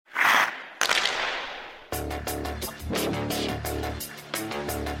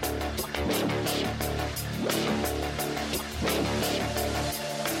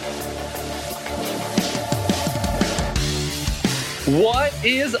What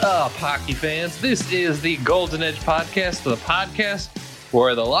is up, hockey fans? This is the Golden Edge Podcast, the podcast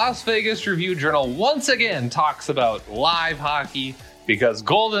where the Las Vegas Review-Journal once again talks about live hockey because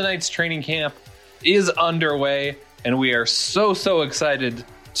Golden Knights training camp is underway, and we are so excited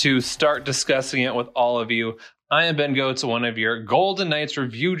to start discussing it with all of you. I am Ben Goetz, one of your Golden Knights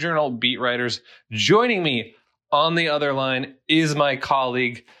Review-Journal beat writers. Joining me on the other line is my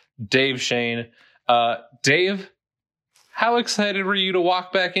colleague, Dave Shane. Dave, how excited were you to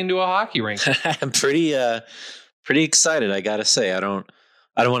walk back into a hockey rink? I'm pretty excited. I gotta say, I don't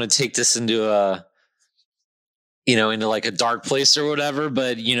want to take this into into like a dark place or whatever.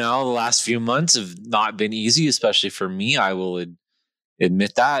 But the last few months have not been easy, especially for me. I will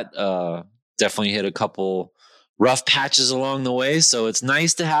admit that. Definitely hit a couple rough patches along the way. So it's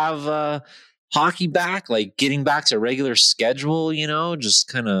nice to have hockey back, like getting back to regular schedule. Just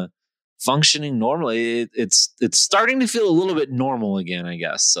kind of functioning normally. It's starting to feel a little bit normal again, I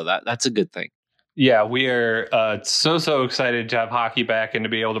guess. So that's a good thing. Yeah, we are so excited to have hockey back and to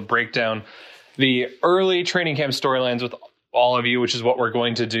be able to break down the early training camp storylines with all of you, which is what we're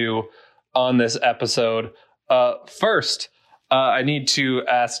going to do on this episode. First, I need to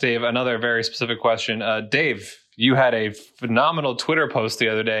ask Dave another very specific question. Dave, you had a phenomenal Twitter post the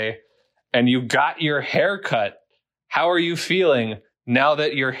other day, and you got your hair cut. How are you feeling now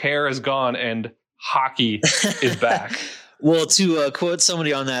that your hair is gone and hockey is back? Well, to quote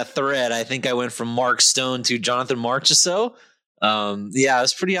somebody on that thread, I think I went from Mark Stone to Jonathan Marchessault. Yeah, it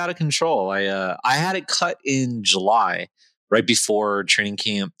was pretty out of control. I had it cut in July, right before training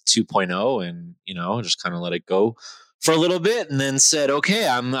camp 2.0, and just kind of let it go for a little bit, and then said, okay,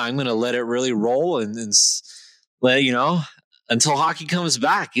 I'm going to let it really roll and let until hockey comes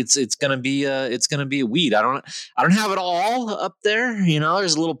back. It's gonna be a weed. I don't have it all up there.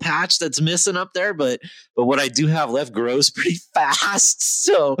 There's a little patch that's missing up there, but what I do have left grows pretty fast.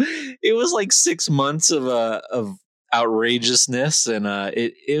 So it was like 6 months of outrageousness, and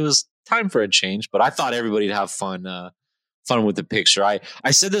it was time for a change. But I thought everybody'd have fun with the picture.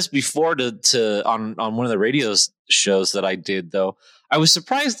 I said this before to on one of the radio shows that I did, though. I was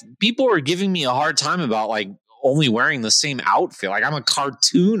surprised people were giving me a hard time about like only wearing the same outfit, like I'm a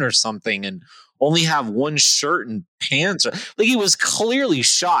cartoon or something, and only have one shirt and pants. Like it was clearly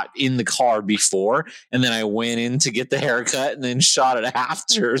shot in the car before, and then I went in to get the haircut and then shot it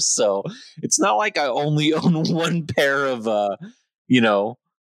after. So it's not like I only own one pair of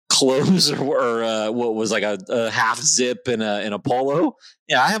clothes or what was like a half zip and a polo.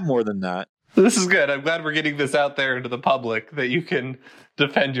 Yeah, I have more than that. This is good. I'm glad we're getting this out there into the public that you can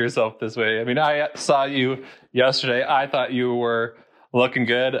defend yourself this way. I mean, I saw you yesterday. I thought you were looking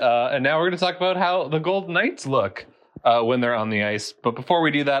good. And now we're going to talk about how the Golden Knights look when they're on the ice. But before we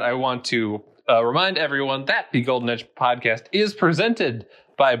do that, I want to remind everyone that the Golden Edge Podcast is presented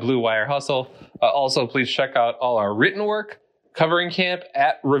by Blue Wire Hustle. Also, please check out all our written work covering camp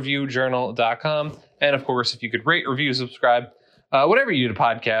at reviewjournal.com. And of course, if you could rate, review, subscribe, whatever you do to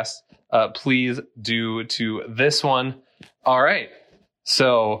podcasts, please do to this one. All right.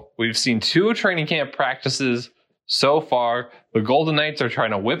 So we've seen 2 training camp practices so far. The Golden Knights are trying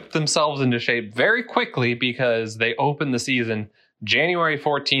to whip themselves into shape very quickly because they open the season January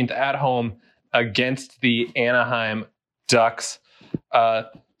 14th at home against the Anaheim Ducks.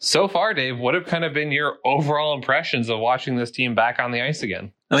 So far, Dave, what have kind of been your overall impressions of watching this team back on the ice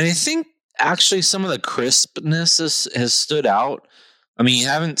again? I mean, I think actually some of the crispness has stood out. I mean, you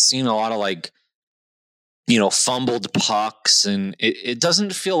haven't seen a lot of fumbled pucks, and it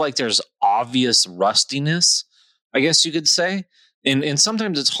doesn't feel like there's obvious rustiness, I guess you could say. And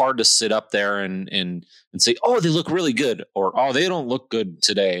sometimes it's hard to sit up there and say, oh, they look really good, or oh, they don't look good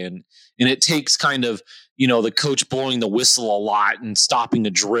today. And it takes kind of, the coach blowing the whistle a lot and stopping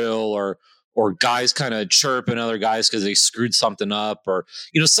a drill, or guys kind of chirping other guys because they screwed something up, or,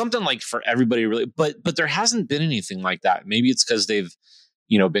 something like for everybody really. But there hasn't been anything like that. Maybe it's because they've,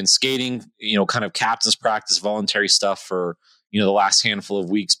 been skating, kind of captain's practice, voluntary stuff for, the last handful of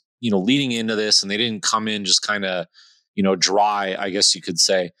weeks, leading into this, and they didn't come in just kind of, dry, I guess you could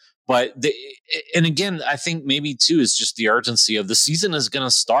say. But and again, I think maybe too is just the urgency of the season is going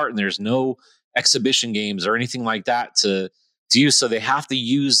to start, and there's no exhibition games or anything like that to use. So they have to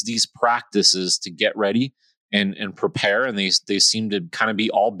use these practices to get ready and prepare, and they seem to kind of be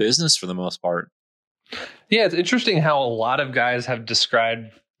all business for the most part. Yeah, it's interesting how a lot of guys have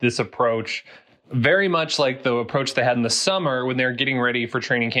described this approach very much like the approach they had in the summer when they were getting ready for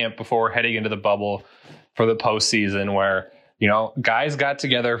training camp before heading into the bubble for the postseason where, guys got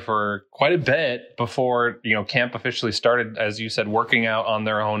together for quite a bit before, camp officially started, as you said, working out on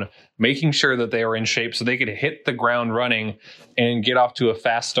their own, making sure that they were in shape so they could hit the ground running and get off to a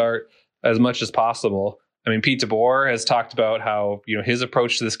fast start as much as possible. I mean, Pete DeBoer has talked about how, his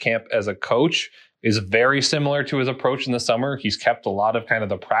approach to this camp as a coach is very similar to his approach in the summer. He's kept a lot of kind of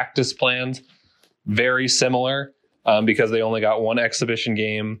the practice plans very similar because they only got one exhibition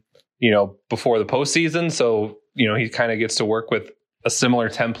game, before the postseason. So, he kind of gets to work with a similar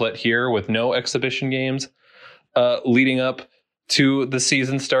template here with no exhibition games leading up to the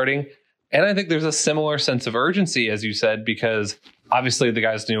season starting. And I think there's a similar sense of urgency, as you said, because obviously the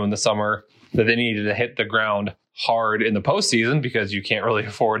guys knew in the summer that they needed to hit the ground hard in the postseason because you can't really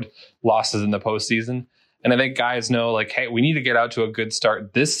afford losses in the postseason. And I think guys know, like, hey, we need to get out to a good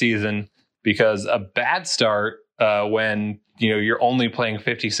start this season because a bad start when you're only playing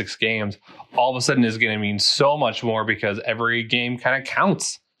 56 games all of a sudden is going to mean so much more because every game kind of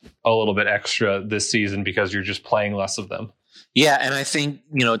counts a little bit extra this season because you're just playing less of them. Yeah, and I think,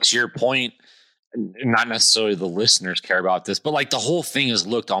 to your point, not necessarily the listeners care about this, but like the whole thing has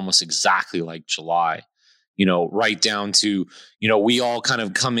looked almost exactly like July, right down to, we all kind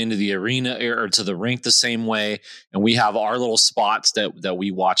of come into the arena or to the rink the same way. And we have our little spots that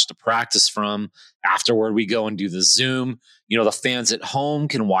we watch the practice from. Afterward, we go and do the Zoom. The fans at home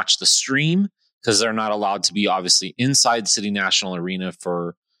can watch the stream because they're not allowed to be obviously inside City National Arena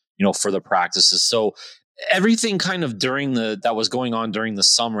for the practices. So everything kind of that was going on during the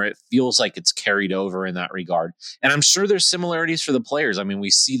summer, it feels like it's carried over in that regard. And I'm sure there's similarities for the players. I mean, we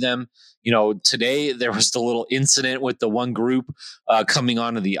see them, today there was the little incident with the one group coming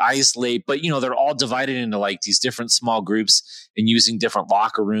onto the ice late, but they're all divided into like these different small groups and using different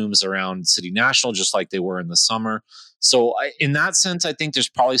locker rooms around City National, just like they were in the summer. So in that sense, I think there's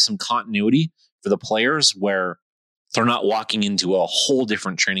probably some continuity for the players where they're not walking into a whole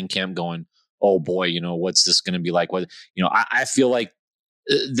different training camp going, oh boy, what's this going to be like? What, I feel like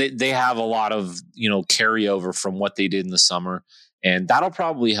they have a lot of, carryover from what they did in the summer, and that'll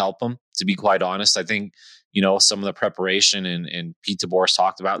probably help them, to be quite honest. I think, some of the preparation and Pete DeBoer's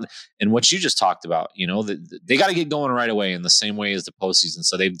talked about and what you just talked about, they got to get going right away in the same way as the postseason.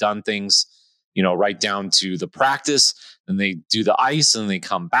 So they've done things, right down to the practice, and they do the ice and they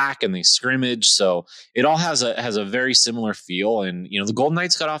come back and they scrimmage. So it all has a very similar feel. And, the Golden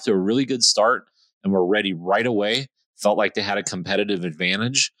Knights got off to a really good start and were ready right away. Felt like they had a competitive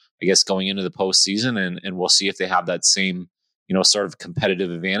advantage, I guess, going into the postseason. And we'll see if they have that same, sort of competitive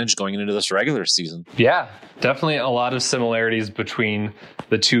advantage going into this regular season. Yeah, definitely a lot of similarities between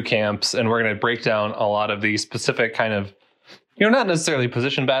the two camps. And we're going to break down a lot of these specific kind of, not necessarily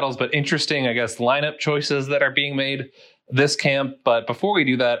position battles, but interesting, I guess, lineup choices that are being made this camp. But before we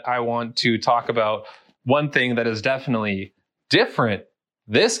do that, I want to talk about one thing that is definitely different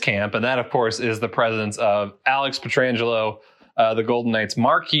this camp. And that, of course, is the presence of Alex Pietrangelo, the Golden Knights'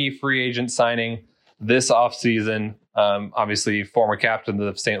 marquee free agent signing this offseason. Obviously, former captain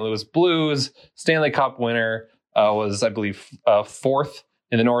of the St. Louis Blues, Stanley Cup winner, was, I believe, fourth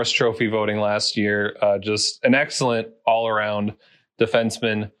in the Norris Trophy voting last year. Just an excellent all-around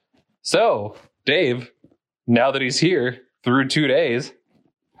defenseman. So, Dave, now that he's here through 2 days,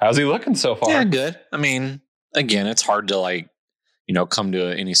 how's he looking so far? Yeah, good. I mean, again, it's hard to come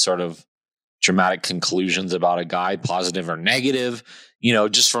to any sort of dramatic conclusions about a guy, positive or negative,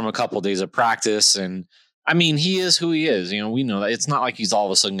 just from a couple of days of practice. And I mean, he is who he is. We know that it's not like he's all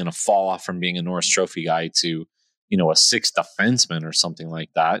of a sudden going to fall off from being a Norris Trophy guy to, a sixth defenseman or something like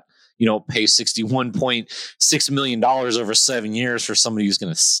that. Pay $61.6 million over 7 years for somebody who's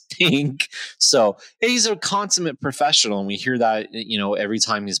going to stink. So he's a consummate professional. And we hear that, every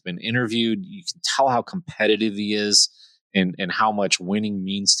time he's been interviewed. You can tell how competitive he is and how much winning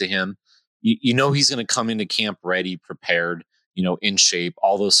means to him. He's going to come into camp ready, prepared, in shape,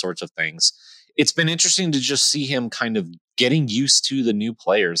 all those sorts of things. It's been interesting to just see him kind of getting used to the new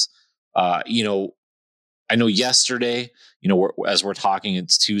players. I know yesterday, as we're talking,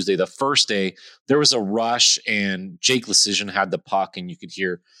 it's Tuesday, the first day, there was a rush and Jake Leschyshyn had the puck and you could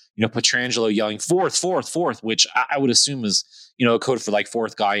hear, Pietrangelo yelling fourth, which I would assume is, a code for like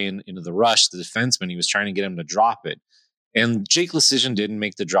fourth guy into the rush, the defenseman. He was trying to get him to drop it. And Jake Leschyshyn didn't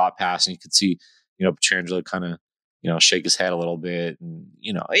make the drop pass, and you could see, Pietrangelo kind of, shake his head a little bit. And,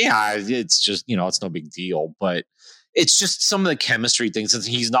 it's just, it's no big deal, but it's just some of the chemistry things. And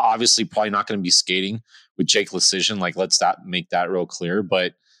he's not obviously probably not going to be skating with Jake Leschyshyn. Like, make that real clear.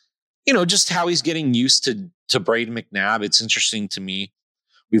 But, just how he's getting used to Brayden McNabb. It's interesting to me.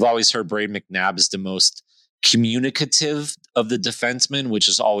 We've always heard Brayden McNabb is the most communicative of the defensemen, which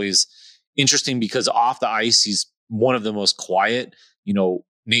is always interesting because off the ice, he's one of the most quiet.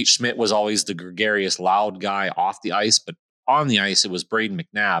 Nate Schmidt was always the gregarious, loud guy off the ice, but on the ice, it was Braden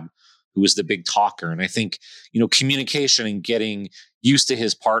McNabb who was the big talker. And I think, communication and getting used to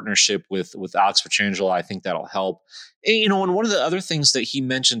his partnership with Alex Pietrangelo, I think that'll help. And, and one of the other things that he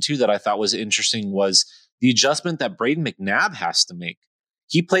mentioned too that I thought was interesting was the adjustment that Braden McNabb has to make.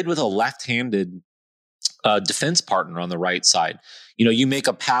 He played with a left-handed defense partner on the right side. You make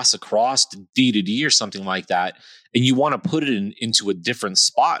a pass across to D or something like that, and you want to put it into a different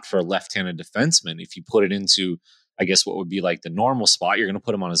spot for a left-handed defenseman. If you put it into, I guess, what would be like the normal spot, you're going to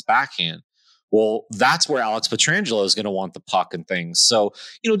put him on his backhand. Well, that's where Alex Pietrangelo is going to want the puck and things. So,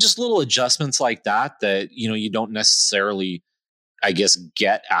 just little adjustments like that you don't necessarily, I guess,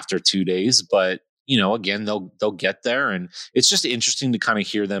 get after 2 days, but again, they'll get there. And it's just interesting to kind of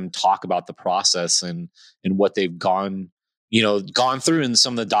hear them talk about the process and what they've gone through in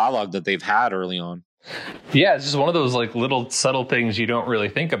some of the dialogue that they've had early on. Yeah, it's just one of those like little subtle things you don't really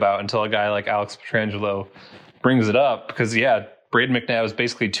think about until a guy like Alex Pietrangelo brings it up. Because Braden McNabb's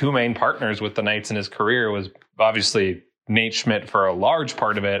basically two main partners with the Knights in his career was obviously Nate Schmidt for a large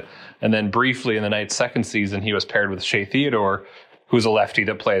part of it. And then briefly in the Knights' second season, he was paired with Shea Theodore, who's a lefty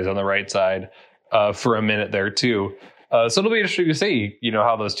that plays on the right side for a minute there too. So it'll be interesting to see,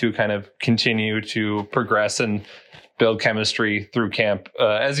 how those two kind of continue to progress and build chemistry through camp.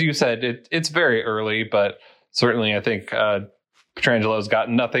 As you said, it's very early, but certainly I think Pietrangelo's got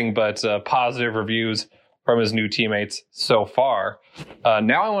nothing but positive reviews from his new teammates so far.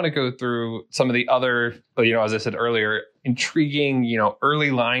 Now I want to go through some of the other, as I said earlier, intriguing,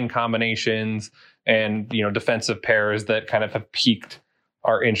 early line combinations and, defensive pairs that kind of have piqued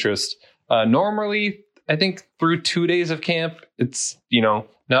our interest. Normally, I think through 2 days of camp, it's,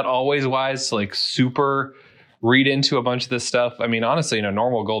 not always wise to like super read into a bunch of this stuff. I mean, honestly, in a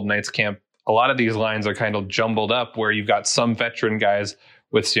normal Golden Knights camp, a lot of these lines are kind of jumbled up where you've got some veteran guys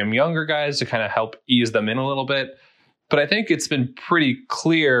with some younger guys to kind of help ease them in a little bit. But I think it's been pretty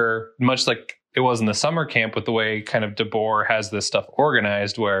clear, much like it was in the summer camp with the way kind of DeBoer has this stuff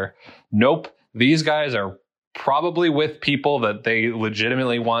organized where, nope, these guys are probably with people that they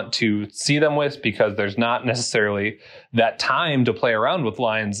legitimately want to see them with because there's not necessarily that time to play around with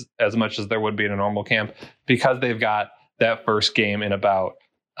lines as much as there would be in a normal camp because they've got that first game in about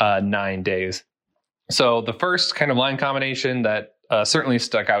 9 days. So the first kind of line combination that certainly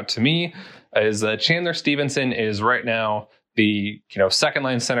stuck out to me is Chandler Stevenson is right now the second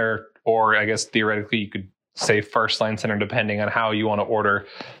line center, or I guess theoretically you could say first line center depending on how you want to order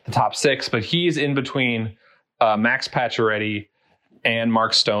the top six, but he's in between Max Pacioretty and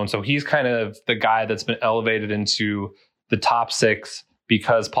Mark Stone. So he's kind of the guy that's been elevated into the top six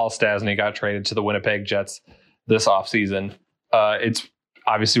because Paul Stastny got traded to the Winnipeg Jets this offseason. It's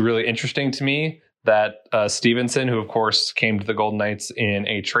obviously really interesting to me that Stevenson, who of course came to the Golden Knights in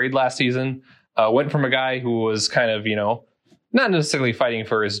a trade last season, went from a guy who was kind of, not necessarily fighting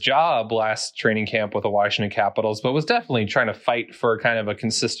for his job last training camp with the Washington Capitals, but was definitely trying to fight for kind of a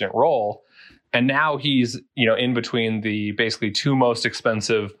consistent role. And now he's, in between the basically two most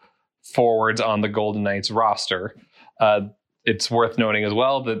expensive forwards on the Golden Knights roster. It's worth noting as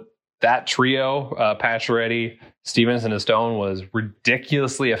well that trio, Pacioretty, Stevenson, and Stone, was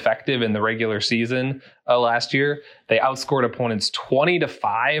ridiculously effective in the regular season last year. They outscored opponents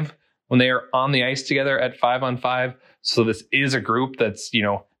 20-5 when they are on the ice together at 5-on-5. So this is a group that's,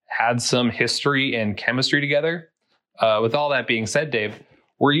 had some history and chemistry together. With all that being said, Dave,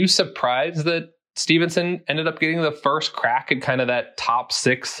 were you surprised that Stevenson ended up getting the first crack at kind of that top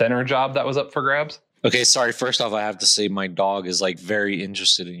six center job that was up for grabs? Okay, sorry. First off, I have to say my dog is like very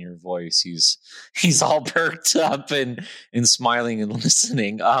interested in your voice. He's all perked up and smiling and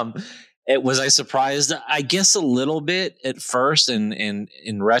listening. Was I surprised? I guess a little bit at first, and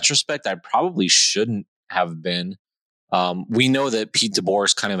in retrospect, I probably shouldn't have been. We know that Pete DeBoer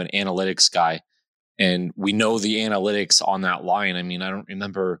is kind of an analytics guy, and we know the analytics on that line. I mean, I don't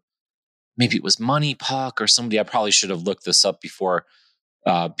remember. Maybe it was Money Puck or somebody. I probably should have looked this up before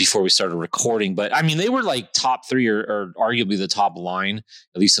we started recording. But I mean, they were like top three or arguably the top line,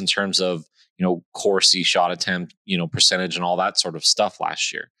 at least in terms of, Corsi shot attempt, percentage and all that sort of stuff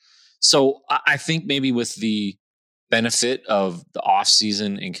last year. So I think maybe with the benefit of the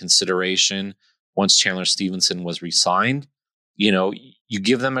offseason and consideration, once Chandler Stevenson was re-signed, you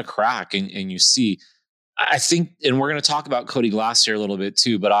give them a crack and you see. I think, and we're going to talk about Cody Glass here a little bit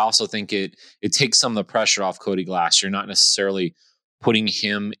too, but I also think it takes some of the pressure off Cody Glass. You're not necessarily putting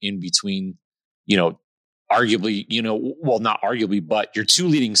him in between, arguably, not arguably, but your two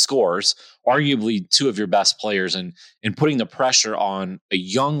leading scorers, arguably two of your best players, and putting the pressure on a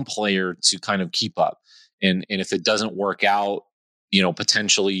young player to kind of keep up. And if it doesn't work out,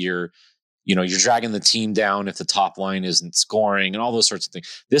 potentially you're dragging the team down if the top line isn't scoring and all those sorts of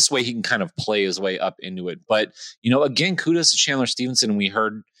things. This way he can kind of play his way up into it. But, again, kudos to Chandler Stevenson. We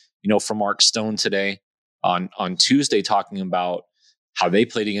heard, from Mark Stone today on Tuesday talking about how they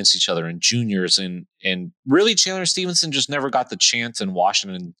played against each other in juniors. And really Chandler Stevenson just never got the chance in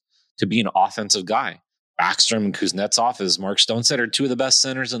Washington to be an offensive guy. Backstrom and Kuznetsov, as Mark Stone said, are two of the best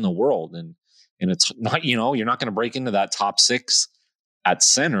centers in the world. And it's not, you're not going to break into that top six at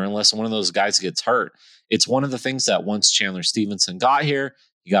center unless one of those guys gets hurt. It's one of the things that once Chandler Stevenson got here,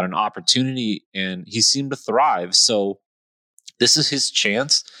 he got an opportunity and he seemed to thrive. So this is his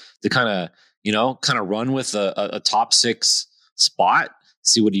chance to kind of run with a top six spot,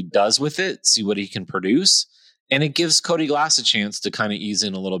 see what he does with it, see what he can produce. And it gives Cody Glass a chance to kind of ease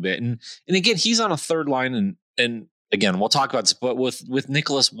in a little bit. And again, he's on a third line and again, we'll talk about this, but with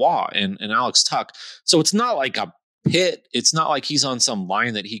Nicholas Waugh and Alex Tuch. So it's not like a pit. It's not like he's on some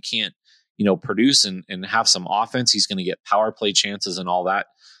line that he can't, produce and have some offense. He's going to get power play chances and all that,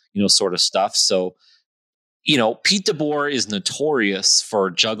 sort of stuff. So, Pete DeBoer is notorious for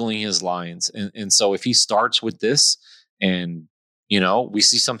juggling his lines. And so if he starts with this and, we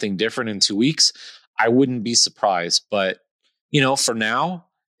see something different in 2 weeks, I wouldn't be surprised. But, for now,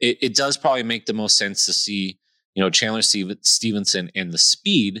 it does probably make the most sense to see, Chandler Stevenson and the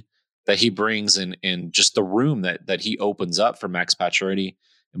speed that he brings and just the room that he opens up for Max Pacioretty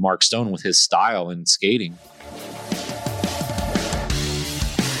and Mark Stone with his style and skating.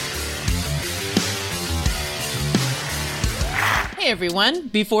 Hey everyone,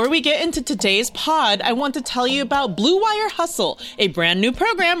 before we get into today's pod, I want to tell you about Blue Wire Hustle, a brand new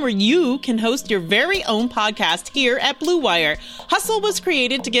program where you can host your very own podcast here at Blue Wire. Hustle was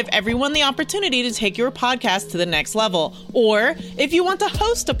created to give everyone the opportunity to take your podcast to the next level. Or if you want to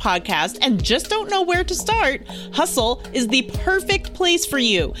host a podcast and just don't know where to start, Hustle is the perfect place for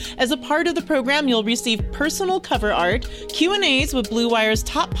you. As a part of the program, you'll receive personal cover art, Q&As with Blue Wire's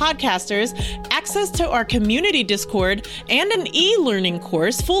top podcasters, access to our community Discord, and an e-learning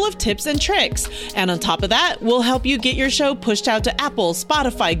course full of tips and tricks. And on top of that, we'll help you get your show pushed out to Apple,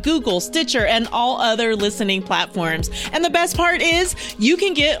 Spotify, Google, Stitcher, and all other listening platforms. And the best part is you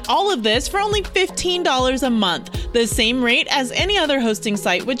can get all of this for only $15 a month, the same rate as any other hosting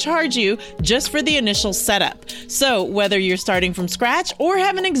site would charge you just for the initial setup. So whether you're starting from scratch or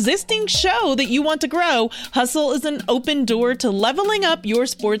have an existing show that you want to grow, Hustle is an open door to leveling up your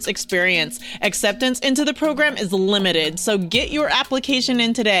sports experience. Acceptance into the program is limited, so get your application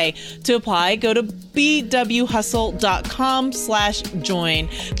in today. To apply, go to bwhustle.com/join.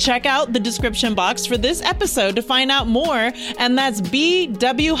 Check out the description box for this episode to find out more, and that's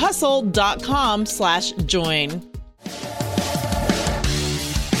bwhustle.com/join.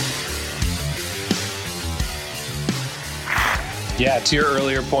 Yeah, to your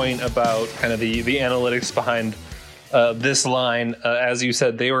earlier point about kind of the analytics behind this line, as you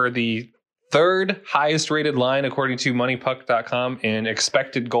said, they were the third highest rated line according to moneypuck.com in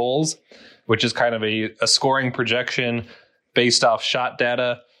expected goals, which is kind of a scoring projection based off shot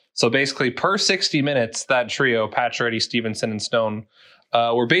data. So basically per 60 minutes, that trio, Pacioretty, Stevenson, and Stone,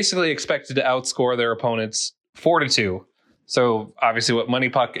 were basically expected to outscore their opponents 4-2. So obviously what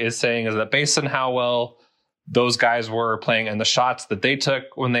MoneyPuck is saying is that based on how well those guys were playing and the shots that they took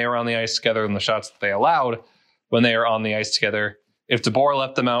when they were on the ice together and the shots that they allowed when they were on the ice together, if DeBoer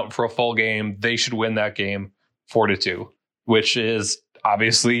left them out for a full game, they should win that game 4-2, which is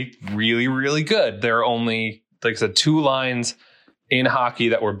obviously really, really good. There are only, like I said, two lines in hockey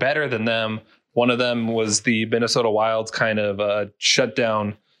that were better than them. One of them was the Minnesota Wild's kind of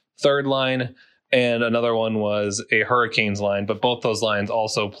shutdown third line, and another one was a Hurricanes line. But both those lines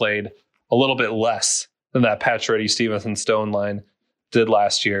also played a little bit less than that Pacioretty, Stevenson, Stone line did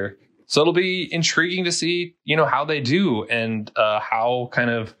last year. So it'll be intriguing to see, how they do and how kind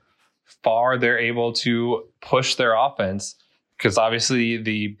of far they're able to push their offense. Because obviously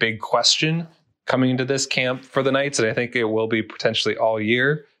the big question coming into this camp for the Knights, and I think it will be potentially all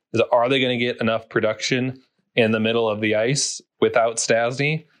year, is are they going to get enough production in the middle of the ice without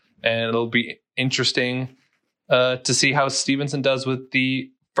Stastny? And it'll be interesting to see how Stevenson does with the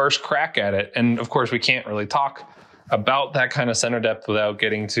first crack at it. And of course, we can't really talk about that kind of center depth without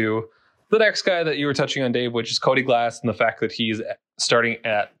getting to the next guy that you were touching on, Dave, which is Cody Glass, and the fact that he's starting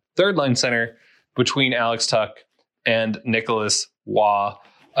at third line center between Alex Tuch and Nicholas Waugh.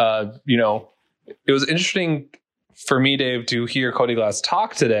 It was interesting for me, Dave, to hear Cody Glass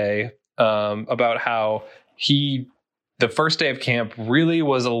talk today about how the first day of camp really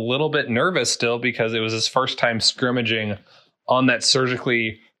was a little bit nervous still because it was his first time scrimmaging on that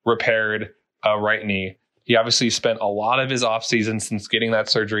surgically repaired right knee. He obviously spent a lot of his offseason since getting that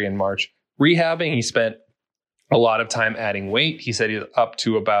surgery in March rehabbing. He spent a lot of time adding weight. He said he's up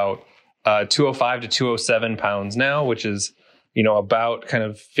to about 205 to 207 pounds now, which is, about kind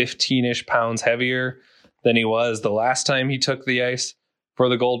of 15-ish pounds heavier than he was the last time he took the ice for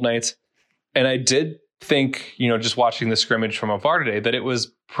the Golden Knights. And I did think, just watching the scrimmage from afar today, that it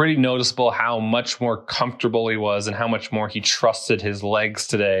was pretty noticeable how much more comfortable he was and how much more he trusted his legs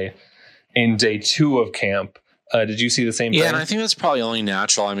today in day 2 of camp. Did you see the same thing? Yeah, and I think that's probably only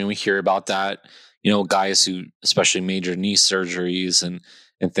natural. I mean, we hear about that, guys who, especially major knee surgeries and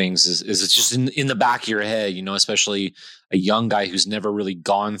things, is it's just in the back of your head, especially a young guy who's never really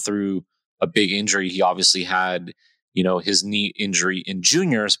gone through a big injury. He obviously had, his knee injury in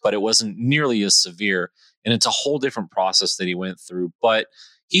juniors, but it wasn't nearly as severe. And it's a whole different process that he went through. But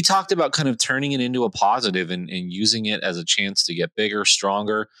he talked about kind of turning it into a positive and using it as a chance to get bigger,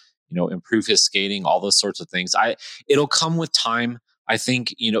 stronger, improve his skating, all those sorts of things. It'll come with time. I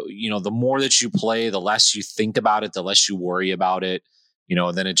think, the more that you play, the less you think about it, the less you worry about it,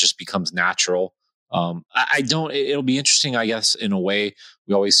 then it just becomes natural. It'll be interesting, I guess, in a way.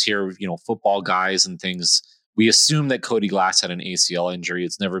 We always hear, football guys and things. We assume that Cody Glass had an ACL injury.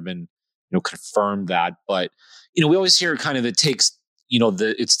 It's never been, confirmed that, but, we always hear kind of, it takes,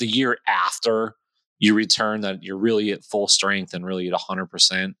 it's the year after you return that you're really at full strength and really at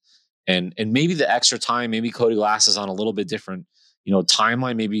 100%. And maybe the extra time, maybe Cody Glass is on a little bit different,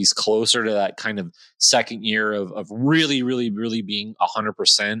 timeline. Maybe he's closer to that kind of second year of really, really, really being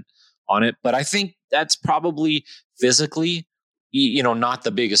 100% on it. But I think that's probably physically, not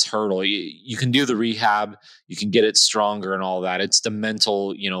the biggest hurdle. You can do the rehab, you can get it stronger and all that. It's the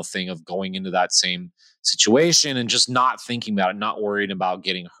mental, thing of going into that same situation and just not thinking about it, not worrying about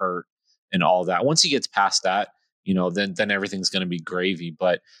getting hurt and all that. Once he gets past that, then everything's going to be gravy.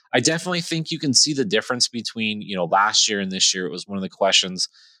 But I definitely think you can see the difference between, last year and this year. It was one of the questions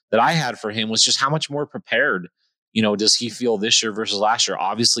that I had for him was just how much more prepared, does he feel this year versus last year?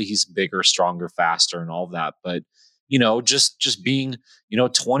 Obviously he's bigger, stronger, faster and all that. But, just being,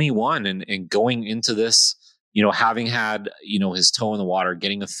 21 and going into this, having had, his toe in the water,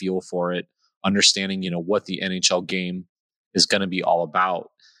 getting a feel for it, understanding, what the NHL game is going to be all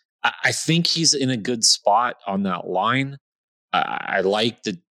about. I think he's in a good spot on that line. I like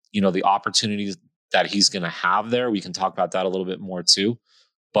the, the opportunities that he's going to have there. We can talk about that a little bit more too.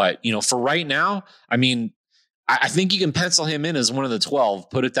 But, for right now, I mean, I think you can pencil him in as one of the 12,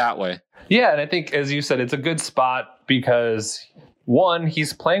 put it that way. Yeah, and I think, as you said, it's a good spot because, one,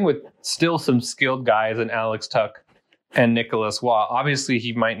 he's playing with still some skilled guys in Alex Tuch and Nicholas Waugh. Obviously,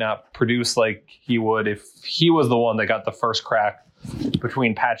 he might not produce like he would if he was the one that got the first crack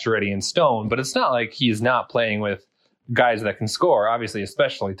between Pacioretty and Stone, but it's not like he's not playing with guys that can score. Obviously,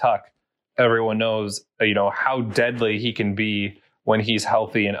 especially Tuch. Everyone knows, how deadly he can be when he's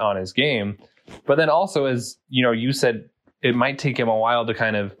healthy and on his game. But then also, as you said, it might take him a while to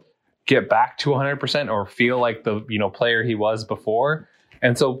kind of get back to 100% or feel like the, player he was before.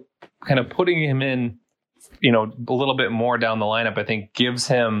 And so kind of putting him in, a little bit more down the lineup, I think gives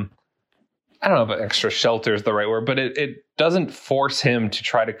him, I don't know if extra shelter is the right word, but it doesn't force him to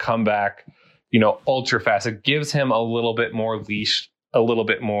try to come back, ultra fast. It gives him a little bit more leash, a little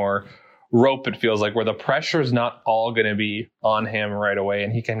bit more rope, it feels like, where the pressure is not all going to be on him right away.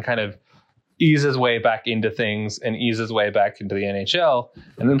 And he can kind of ease his way back into things and ease his way back into the NHL.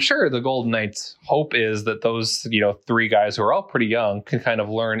 And I'm sure the Golden Knights' hope is that those, 3 guys who are all pretty young can kind of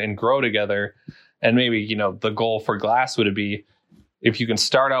learn and grow together. And maybe, the goal for Glass would be, if you can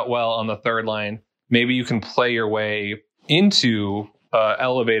start out well on the third line, maybe you can play your way into an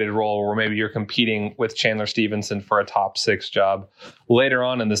elevated role where maybe you're competing with Chandler Stevenson for a top 6 job later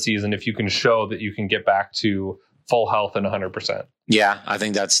on in the season, if you can show that you can get back to full health and 100%. Yeah, I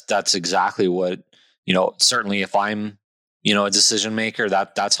think that's exactly what, certainly if I'm, a decision maker,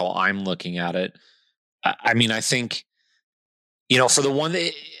 that's how I'm looking at it. I mean, I think, for the one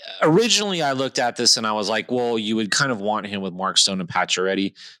that originally I looked at this and I was like, well, you would kind of want him with Mark Stone and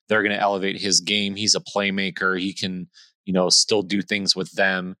Pacioretty. They're going to elevate his game. He's a playmaker. He can, still do things with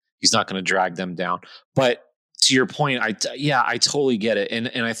them. He's not going to drag them down. But to your point, I totally get it.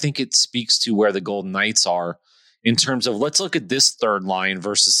 And I think it speaks to where the Golden Knights are in terms of, let's look at this third line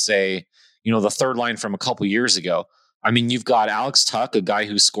versus, say, the third line from a couple years ago. I mean, you've got Alex Tuch, a guy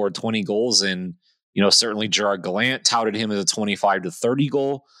who scored 20 goals, and, certainly Gerard Gallant touted him as a 25 to 30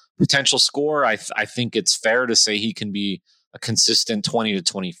 goal potential scorer. I think it's fair to say he can be a consistent 20 to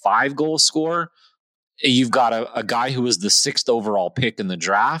 25 goal scorer. you've got a guy who was the 6th overall pick in the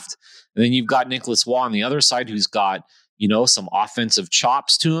draft. And then you've got Nicholas Waugh on the other side, who's got, some offensive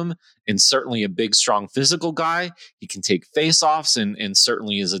chops to him, and certainly a big, strong physical guy. He can take faceoffs and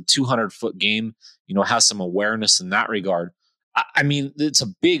certainly is a 200-foot game, has some awareness in that regard. I mean, it's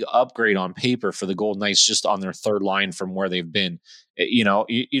a big upgrade on paper for the Golden Knights just on their third line from where they've been. You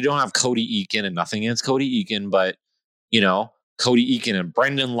don't have Cody Eakin, and nothing against Cody Eakin, but, Cody Eakin and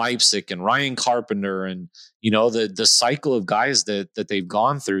Brendan Leipsic and Ryan Carpenter and, the cycle of guys that they've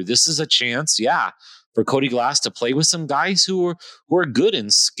gone through. This is a chance, for Cody Glass to play with some guys who are good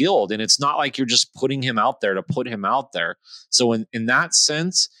and skilled. And it's not like you're just putting him out there to put him out there. So in that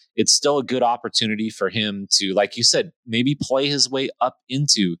sense, it's still a good opportunity for him to, like you said, maybe play his way up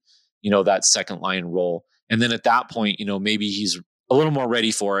into, that second line role. And then at that point, maybe he's a little more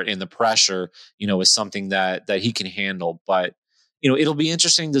ready for it. And the pressure, is something that he can handle. But, it'll be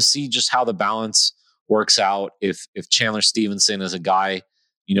interesting to see just how the balance works out. If Chandler Stevenson is a guy,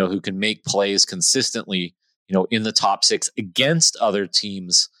 who can make plays consistently, in the top 6 against other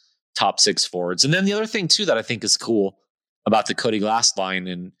teams' top 6 forwards. And then the other thing too, that I think is cool about the Cody Glass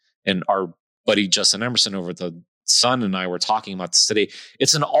line, and our buddy Justin Emerson over at the Sun and I were talking about this today.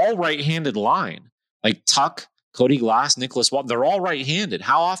 It's an all right-handed line. Like Tuck, Cody Glass, Nicholas Waugh, they're all right-handed.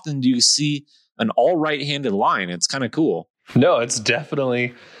 How often do you see an all right-handed line? It's kind of cool. No, it's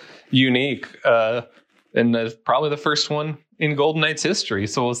definitely unique. And probably the first one in Golden Knights history.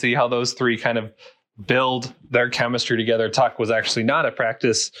 So we'll see how those three kind of build their chemistry together. Tuck was actually not at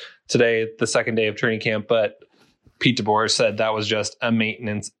practice today, the second day of training camp, but Pete DeBoer said that was just a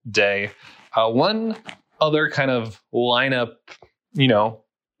maintenance day. One other kind of lineup,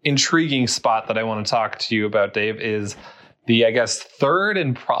 intriguing spot that I want to talk to you about, Dave, is the, I guess, third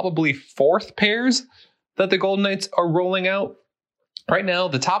and probably fourth pairs that the Golden Knights are rolling out. Right now,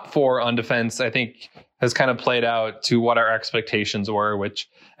 the top 4 on defense, I think, has kind of played out to what our expectations were, which,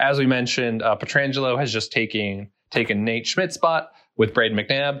 as we mentioned, Pietrangelo has just taken Nate Schmidt's spot with Braden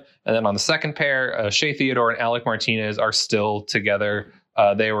McNabb. And then on the second pair, Shea Theodore and Alec Martinez are still together.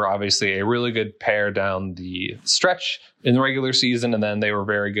 They were obviously a really good pair down the stretch in the regular season, and then they were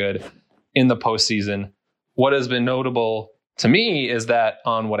very good in the postseason. What has been notable to me is that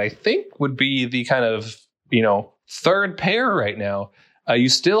on what I think would be the kind of, third pair right now, you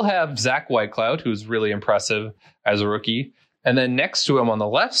still have Zach Whitecloud, who's really impressive as a rookie. And then next to him on the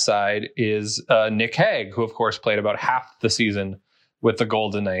left side is Nick Hague, who, of course, played about half the season with the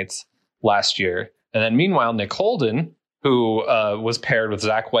Golden Knights last year. And then meanwhile, Nick Holden, who was paired with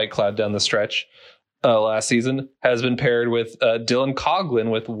Zach Whitecloud down the stretch last season, has been paired with Dylan Coghlan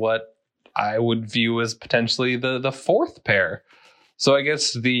with what I would view as potentially the fourth pair. So I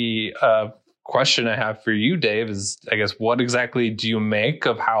guess the question I have for you, Dave, is, I guess, what exactly do you make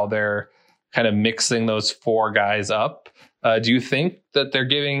of how they're kind of mixing those 4 guys up? Do you think that they're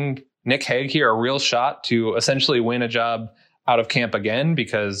giving Nick Hague here a real shot to essentially win a job out of camp again?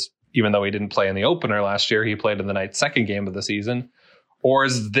 Because even though he didn't play in the opener last year, he played in the Knights' second game of the season. Or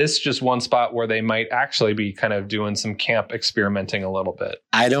is this just one spot where they might actually be kind of doing some camp experimenting a little bit?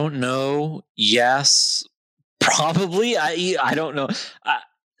 I don't know. Yes, probably. I don't know.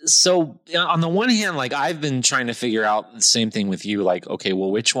 So on the one hand, like, I've been trying to figure out the same thing with you. Like, okay,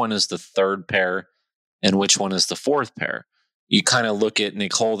 well, which one is the third pair and which one is the fourth pair? You kind of look at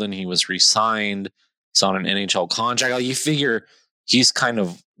Nick Holden. He was re-signed. He's on an NHL contract. Like, you figure he's kind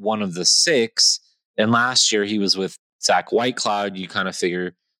of one of the 6. And last year he was with Zach Whitecloud. You kind of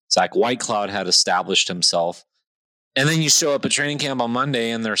figure Zach Whitecloud had established himself. And then you show up at training camp on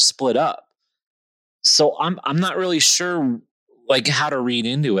Monday and they're split up. So I'm not really sure, like, how to read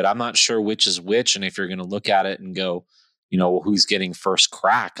into it. I'm not sure which is which. And if you're going to look at it and go, who's getting first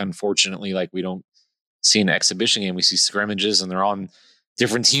crack? Unfortunately, like, we don't see an exhibition game. We see scrimmages and they're on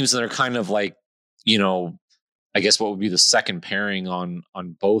different teams and they're kind of like, I guess what would be the second pairing on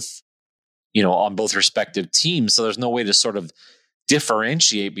both, on both respective teams. So there's no way to sort of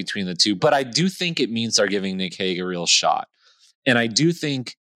differentiate between the two. But I do think it means they're giving Nick Hague a real shot. And I do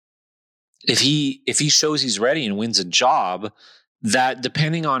think if he shows he's ready and wins a job, that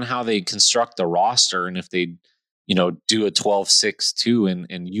depending on how they construct the roster and if they, do a 12-6-2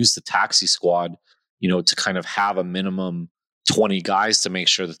 and use the taxi squad, to kind of have a minimum 20 guys to make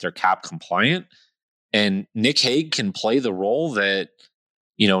sure that they're cap compliant. And Nick Hague can play the role that,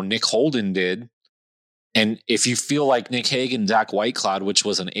 Nick Holden did. And if you feel like Nick Hague and Zach Whitecloud, which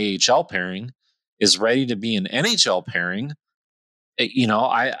was an AHL pairing, is ready to be an NHL pairing,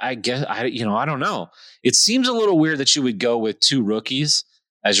 I guess, I don't know. It seems a little weird that you would go with 2 rookies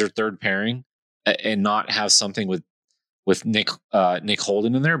as your third pairing and not have something with Nick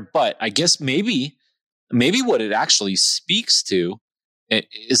Holden in there. But I guess maybe maybe what it actually speaks to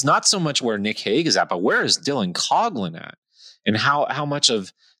is not so much where Nick Hague is at, but where is Dylan Coghlan at, and how much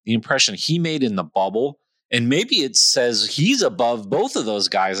of the impression he made in the bubble. And maybe it says he's above both of those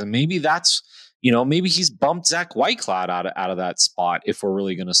guys. And maybe that's, maybe he's bumped Zach Whitecloud out of that spot. If we're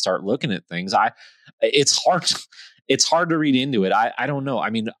really going to start looking at things, it's hard to read into it. I don't know. I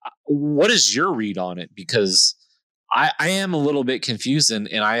mean, what is your read on it? Because I am a little bit confused, and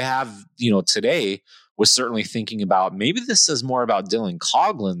I have, today was certainly thinking about maybe this says more about Dylan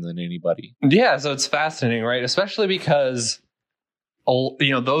Coghlan than anybody. Yeah. So it's fascinating, right? Especially because,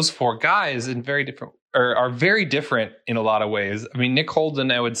 those four guys are very different in a lot of ways. I mean, Nick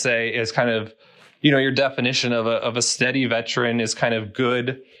Holden, I would say, is kind of, your definition of a steady veteran, is kind of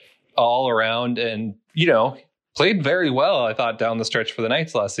good all around, and, played very well, I thought, down the stretch for the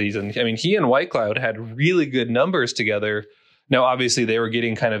Knights last season. I mean, he and Whitecloud had really good numbers together. Now, obviously, they were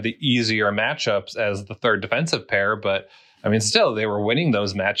getting kind of the easier matchups as the third defensive pair, but I mean, still, they were winning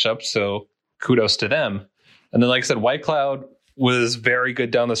those matchups, so kudos to them. And then, like I said, Whitecloud was very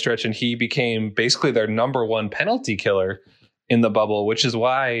good down the stretch, and he became basically their number one penalty killer in the bubble, which is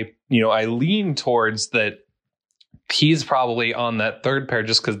why, I lean towards that he's probably on that third pair,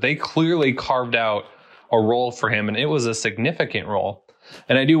 just because they clearly carved out a role for him, and it was a significant role.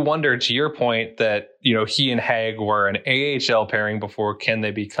 And I do wonder, to your point, that, he and Hague were an AHL pairing before. Can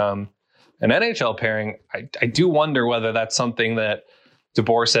they become an NHL pairing? I do wonder whether that's something that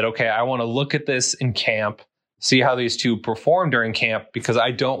DeBoer said, okay, I want to look at this in camp, see how these two perform during camp, because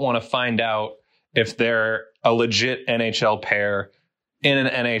I don't want to find out if they're a legit NHL pair in an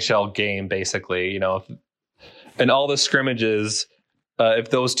NHL game, basically, and all the scrimmages.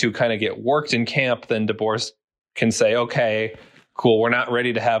 If those two kind of get worked in camp, then DeBoer can say, okay, cool, we're not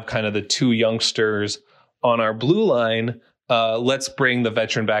ready to have kind of the two youngsters on our blue line. Let's bring the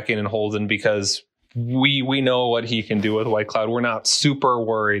veteran back in Holden, because we know what he can do with Whitecloud. We're not super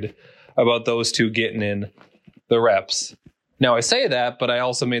worried about those two getting in the reps. Now, I say that, but I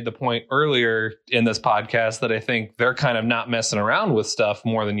also made the point earlier in this podcast that I think they're kind of not messing around with stuff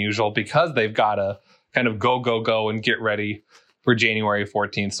more than usual, because they've got to kind of go and get ready for January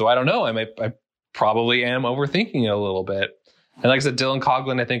 14th. So I don't know. I probably am overthinking it a little bit. And like I said, Dylan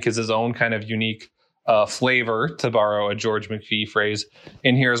Coghlan, I think, is his own kind of unique flavor, to borrow a George McPhee phrase,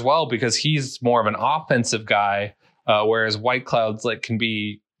 in here as well, because he's more of an offensive guy, whereas Whitecloud's can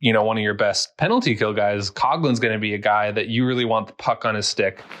be, one of your best penalty kill guys. Coghlan's going to be a guy that you really want the puck on his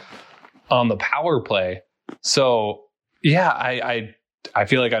stick on the power play. So yeah, I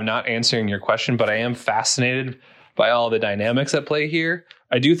feel like I'm not answering your question, but I am fascinated by all the dynamics at play here.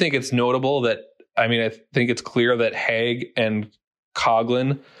 I do think it's notable that, I think it's clear that Hague and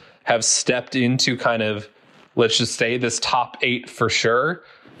Coghlan have stepped into kind of, let's just say, this top 8 for sure.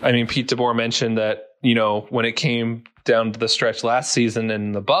 I mean, Pete DeBoer mentioned that, when it came down to the stretch last season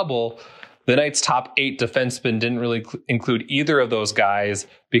in the bubble, the Knights' top 8 defensemen didn't really include either of those guys,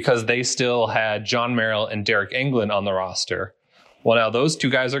 because they still had John Merrill and Derek Englund on the roster. Well, now those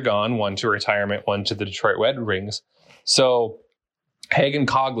two guys are gone, one to retirement, one to the Detroit Red Wings. So Hague and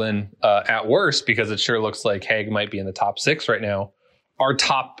Coghlan, at worst, because it sure looks like Hague might be in the top 6 right now, are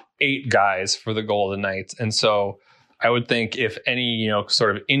top 8 guys for the Golden Knights. And so I would think if any,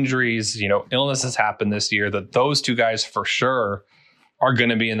 sort of injuries, illnesses happen this year, that those two guys for sure are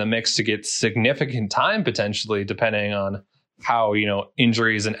going to be in the mix to get significant time, potentially, depending on how,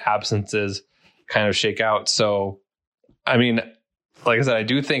 injuries and absences kind of shake out. So, I mean, like I said, I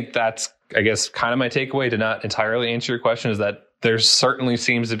do think that's, I guess, kind of my takeaway, to not entirely answer your question, is that there certainly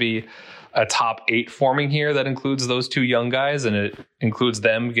seems to be a top 8 forming here that includes those two young guys, and it includes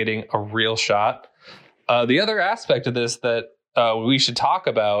them getting a real shot. The other aspect of this that we should talk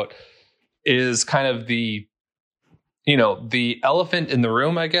about is kind of the elephant in the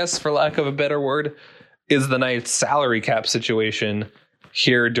room, I guess, for lack of a better word, is the Knights' salary cap situation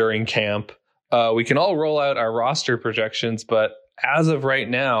here during camp. We can all roll out our roster projections, but as of right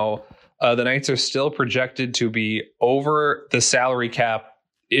now, the Knights are still projected to be over the salary cap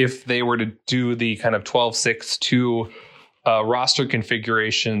if they were to do the kind of 12-6-2 roster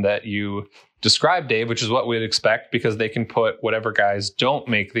configuration that you described, Dave, which is what we'd expect, because they can put whatever guys don't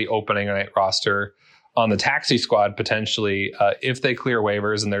make the opening night roster on the taxi squad, potentially, if they clear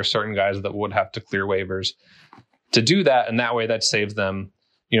waivers, and there are certain guys that would have to clear waivers to do that. And that way that saves them,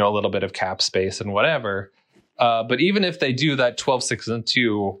 a little bit of cap space and whatever. But even if they do that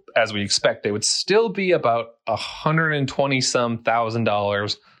 12-6-2, as we expect, they would still be about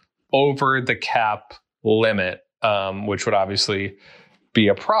 $120,000 over the cap limit, which would obviously be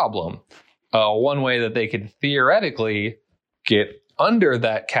a problem. One way that they could theoretically get under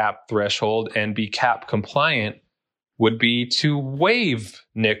that cap threshold and be cap compliant would be to waive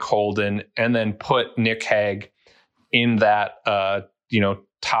Nick Holden and then put Nick Hague in that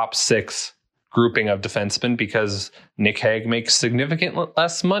top 6 grouping of defensemen, because Nick Hague makes significantly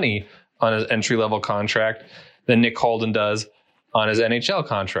less money on his entry-level contract than Nick Holden does on his NHL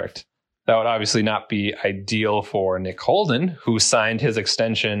contract. That would obviously not be ideal for Nick Holden, who signed his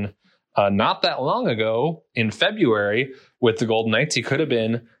extension not that long ago in February with the Golden Knights. He could have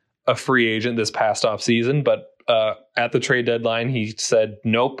been a free agent this past offseason, but at the trade deadline, he said,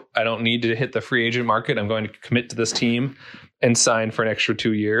 nope, I don't need to hit the free agent market. I'm going to commit to this team and sign for an extra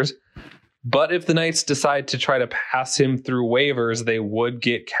 2 years. But if the Knights decide to try to pass him through waivers, they would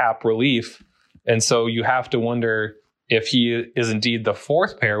get cap relief. And so you have to wonder if he is indeed the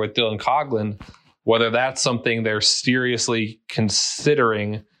 4th pair with Dylan Coghlan, whether that's something they're seriously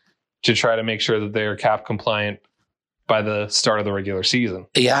considering to try to make sure that they're cap compliant by the start of the regular season.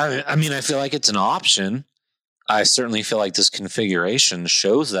 Yeah, I mean, I feel like it's an option. I certainly feel like this configuration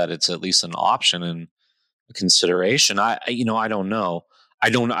shows that it's at least an option and a consideration. I don't know.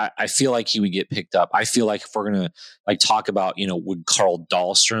 I feel like he would get picked up. I feel like if we're going to talk about, would Carl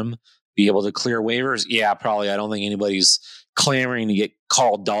Dahlstrom be able to clear waivers? Yeah, probably. I don't think anybody's clamoring to get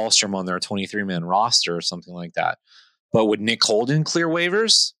Carl Dahlstrom on their 23-man roster or something like that. But would Nick Holden clear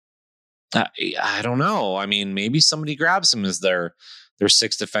waivers? I don't know. I mean, maybe somebody grabs him as their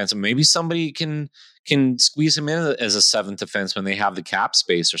 6th defenseman. Maybe somebody can squeeze him in as a 7th defenseman. They have the cap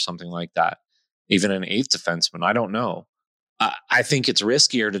space or something like that. Even an 8th defenseman. I don't know. I think it's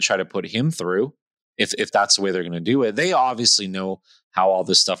riskier to try to put him through if that's the way they're going to do it. They obviously know how all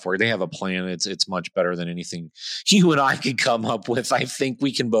this stuff works. They have a plan. It's much better than anything you and I could come up with. I think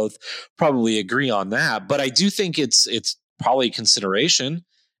we can both probably agree on that. But I do think it's probably a consideration.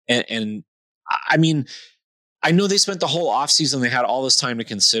 And I mean, I know they spent the whole offseason. They had all this time to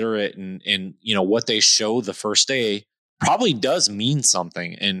consider it. And what they show the first day probably does mean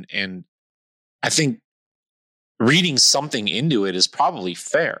something. And I think reading something into it is probably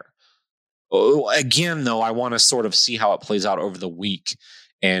fair. Again, though, I want to sort of see how it plays out over the week.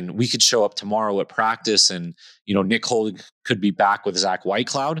 And we could show up tomorrow at practice and, Nick Holden could be back with Zach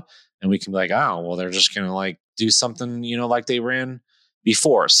Whitecloud. And we can be like, oh, well, they're just going to do something, like they ran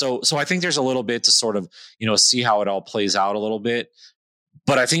before. So I think there's a little bit to sort of, see how it all plays out a little bit.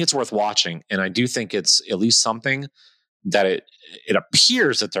 But I think it's worth watching. And I do think it's at least something that it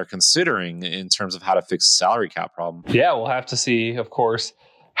appears that they're considering in terms of how to fix the salary cap problem. Yeah, we'll have to see, of course,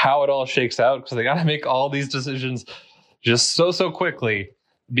 how it all shakes out, because they got to make all these decisions just so quickly,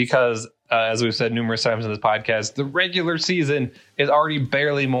 because as we've said numerous times in this podcast, the regular season is already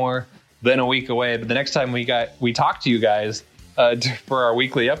barely more than a week away. But the next time we talk to you guys for our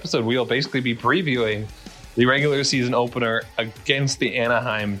weekly episode, we'll basically be previewing the regular season opener against the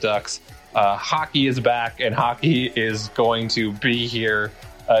Anaheim Ducks. Hockey is back, and hockey is going to be here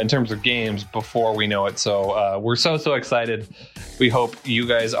in terms of games before we know it. So we're so excited. We hope you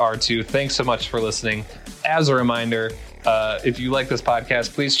guys are too. Thanks so much for listening. As a reminder, if you like this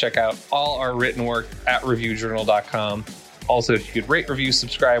podcast, please check out all our written work at reviewjournal.com. Also, if you could rate, review,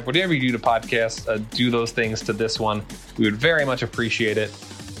 subscribe, whatever you do to podcasts, do those things to this one. We would very much appreciate it.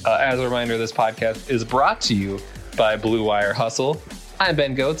 As a reminder, this podcast is brought to you by Blue Wire Hustle. I'm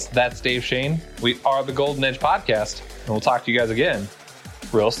Ben Goetz. That's Dave Shane. We are the Golden Edge Podcast, and we'll talk to you guys again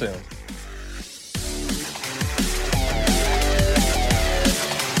real soon.